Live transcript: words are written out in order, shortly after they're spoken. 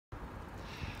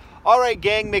All right,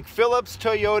 gang, McPhillips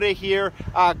Toyota here.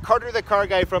 Carter, the car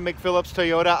guy from McPhillips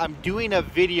Toyota. I'm doing a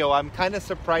video. I'm kind of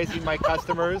surprising my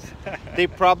customers. They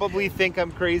probably think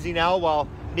I'm crazy now. Well,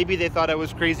 maybe they thought I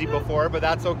was crazy before, but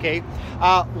that's okay.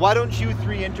 Why don't you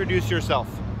three introduce yourself?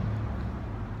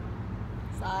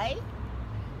 Xay,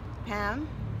 Pam,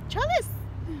 Charlis.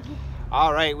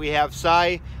 All right, we have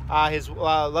Xay, his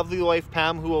lovely wife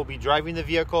Pam, who will be driving the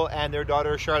vehicle, and their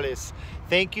daughter Charlis.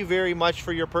 Thank you very much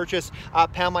for your purchase.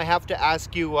 Pam, I have to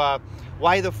ask you,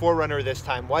 why the 4Runner this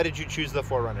time? Why did you choose the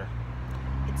 4Runner?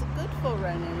 It's a good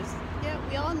 4Runners. Yeah,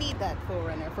 we all need that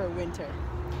 4Runner for winter.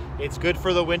 It's good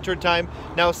for the winter time.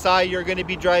 Now, Xay, you're going to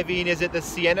be driving, is it the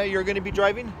Sienna you're going to be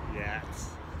driving? Yes.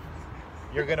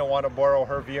 You're going to want to borrow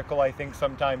her vehicle, I think,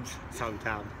 sometimes.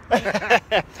 Sometime.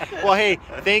 Well, hey,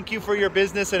 thank you for your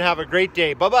business and have a great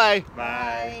day. Bye-bye. Bye.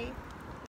 Bye.